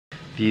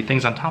the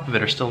things on top of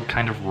it are still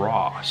kind of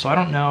raw. So I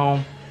don't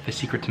know the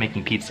secret to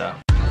making pizza.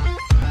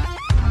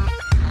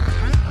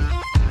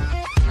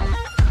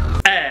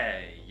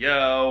 Hey,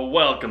 yo,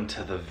 welcome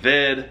to the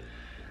vid.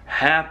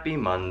 Happy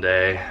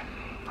Monday.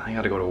 I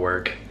gotta go to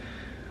work.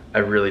 I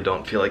really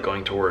don't feel like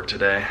going to work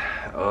today.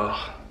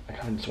 Ugh, I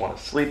kind of just want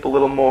to sleep a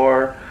little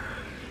more.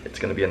 It's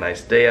gonna be a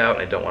nice day out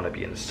and I don't want to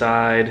be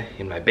inside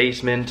in my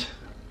basement.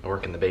 I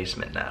work in the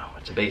basement now.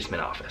 It's a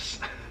basement office,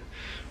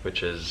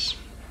 which is,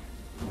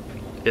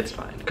 it's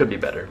fine. Could be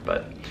better,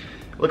 but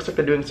it looks like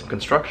they're doing some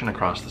construction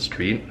across the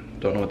street.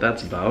 Don't know what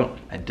that's about.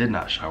 I did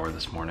not shower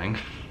this morning.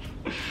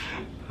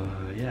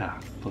 Yeah,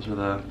 those are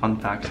the fun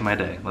facts of my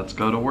day. Let's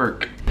go to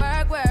work.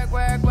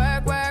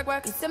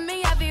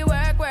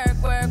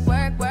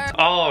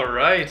 All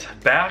right,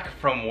 back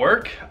from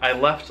work. I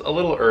left a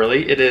little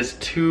early. It is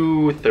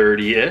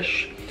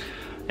 2:30-ish,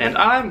 and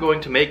I'm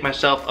going to make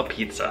myself a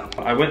pizza.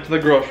 I went to the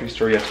grocery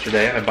store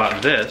yesterday. I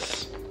bought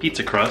this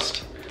pizza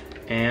crust,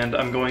 and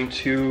I'm going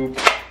to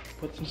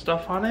put some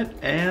stuff on it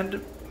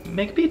and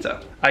make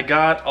pizza. I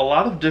got a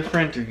lot of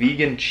different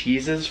vegan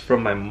cheeses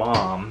from my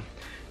mom,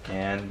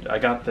 and I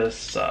got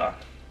this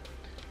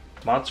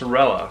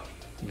mozzarella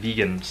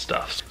vegan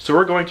stuff. So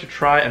we're going to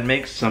try and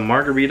make some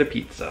margarita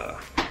pizza.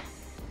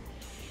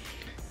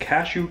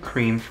 Cashew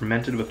cream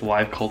fermented with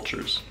live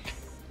cultures.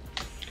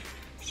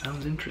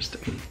 Sounds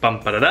interesting.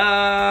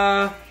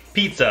 Bum-ba-da-da!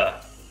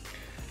 Pizza.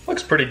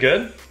 Looks pretty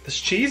good. This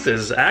cheese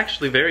is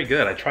actually very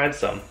good. I tried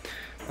some.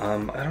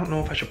 I don't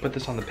know if I should put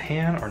this on the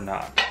pan or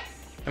not.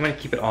 I'm gonna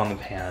keep it on the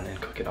pan and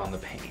cook it on the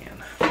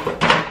pan.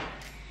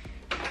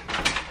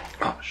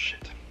 Oh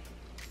shit.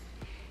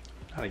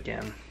 Not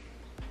again.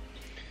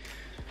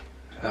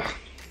 Ugh.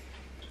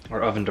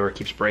 Our oven door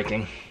keeps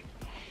breaking.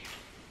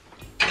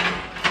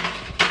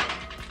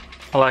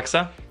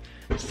 Alexa,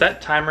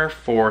 set timer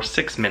for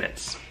 6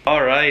 minutes.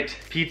 All right,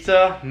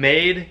 pizza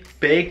made,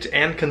 baked,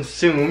 and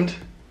consumed.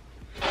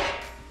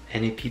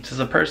 Any pizza's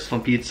a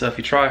personal pizza if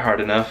you try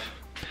hard enough.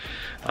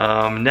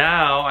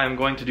 Now I'm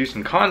going to do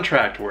some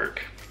contract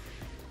work.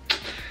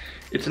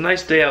 It's a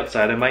nice day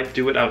outside. I might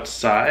do it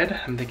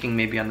outside. I'm thinking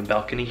maybe on the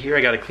balcony here.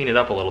 I gotta clean it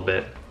up a little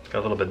bit. Got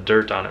a little bit of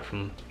dirt on it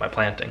from my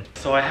planting.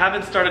 So I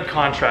haven't started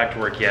contract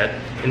work yet.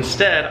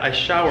 Instead, I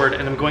showered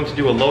and I'm going to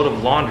do a load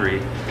of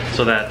laundry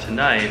so that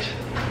tonight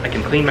I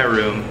can clean my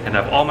room and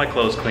have all my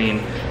clothes clean.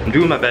 I'm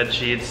doing my bed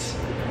sheets.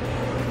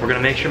 We're gonna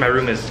make sure my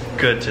room is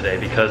good today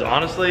because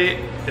honestly,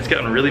 it's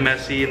gotten really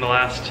messy in the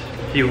last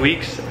few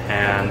weeks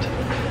and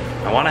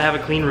I wanna have a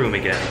clean room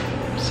again.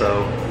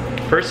 So,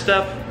 first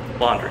step,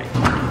 laundry.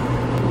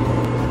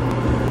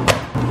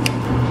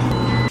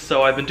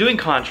 So I've been doing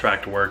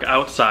contract work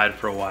outside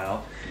for a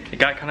while. It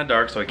got kind of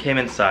dark, so I came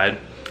inside.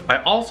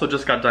 I also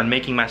just got done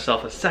making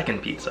myself a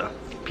second pizza.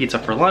 Pizza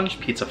for lunch,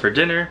 pizza for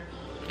dinner,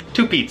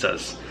 2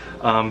 pizzas.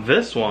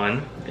 This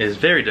one is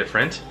very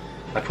different.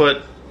 I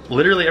put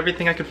literally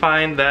everything I could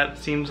find that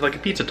seems like a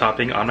pizza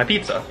topping on my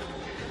pizza.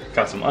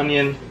 Got some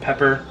onion,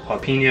 pepper,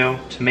 jalapeno,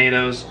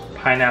 tomatoes,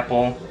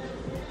 pineapple,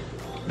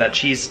 that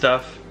cheese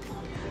stuff.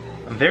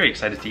 I'm very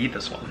excited to eat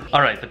this one.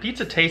 All right, the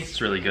pizza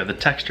tastes really good. The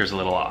texture's a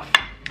little off.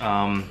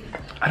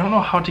 I don't know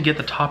how to get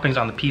the toppings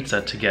on the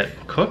pizza to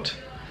get cooked.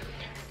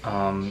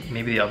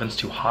 Maybe the oven's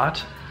too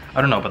hot.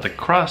 I don't know, but the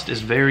crust is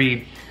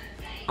very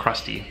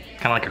crusty,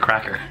 kind of like a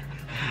cracker.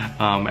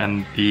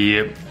 And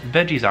the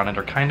veggies on it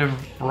are kind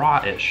of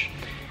raw-ish.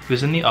 It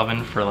was in the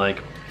oven for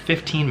like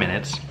 15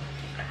 minutes.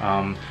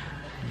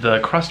 The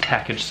crust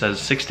package says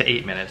 6 to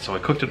 8 minutes, so I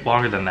cooked it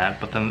longer than that,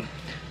 but then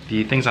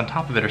the things on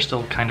top of it are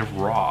still kind of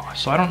raw.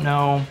 So I don't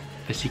know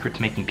the secret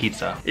to making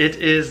pizza. It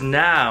is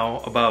now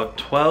about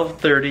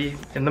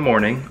 12:30 in the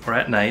morning, or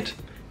at night,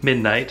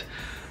 midnight,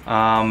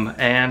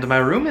 and my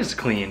room is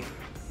clean.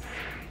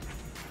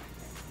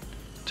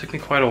 It took me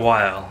quite a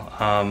while.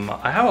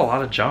 I have a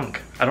lot of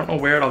junk. I don't know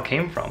where it all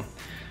came from,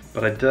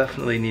 but I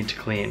definitely need to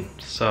clean.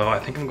 So I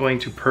think I'm going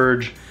to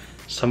purge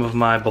some of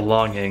my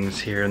belongings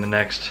here in the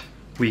next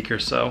week or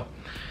so.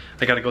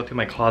 I gotta go through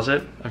my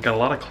closet. I've got a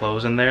lot of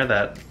clothes in there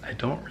that I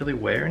don't really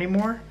wear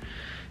anymore.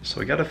 So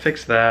we gotta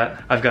fix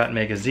that. I've got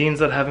magazines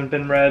that haven't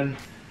been read.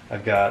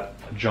 I've got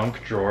a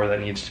junk drawer that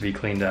needs to be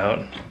cleaned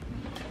out.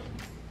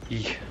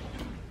 Eek.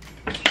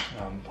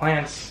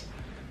 Plants,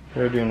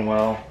 they're doing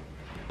well.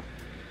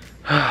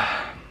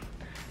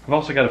 I've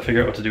also gotta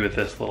figure out what to do with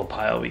this little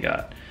pile we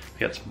got.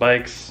 We got some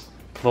bikes,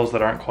 clothes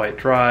that aren't quite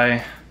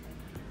dry.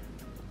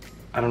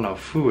 I don't know,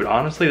 food.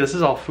 Honestly, this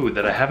is all food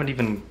that I haven't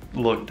even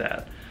looked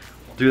at.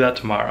 I'll do that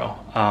tomorrow.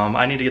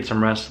 I need to get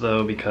some rest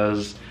though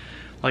because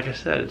like I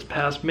said, it's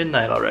past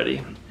midnight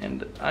already,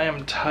 and I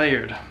am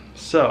tired.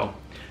 So,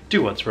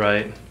 do what's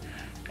right,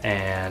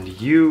 and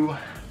you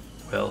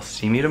will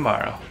see me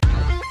tomorrow.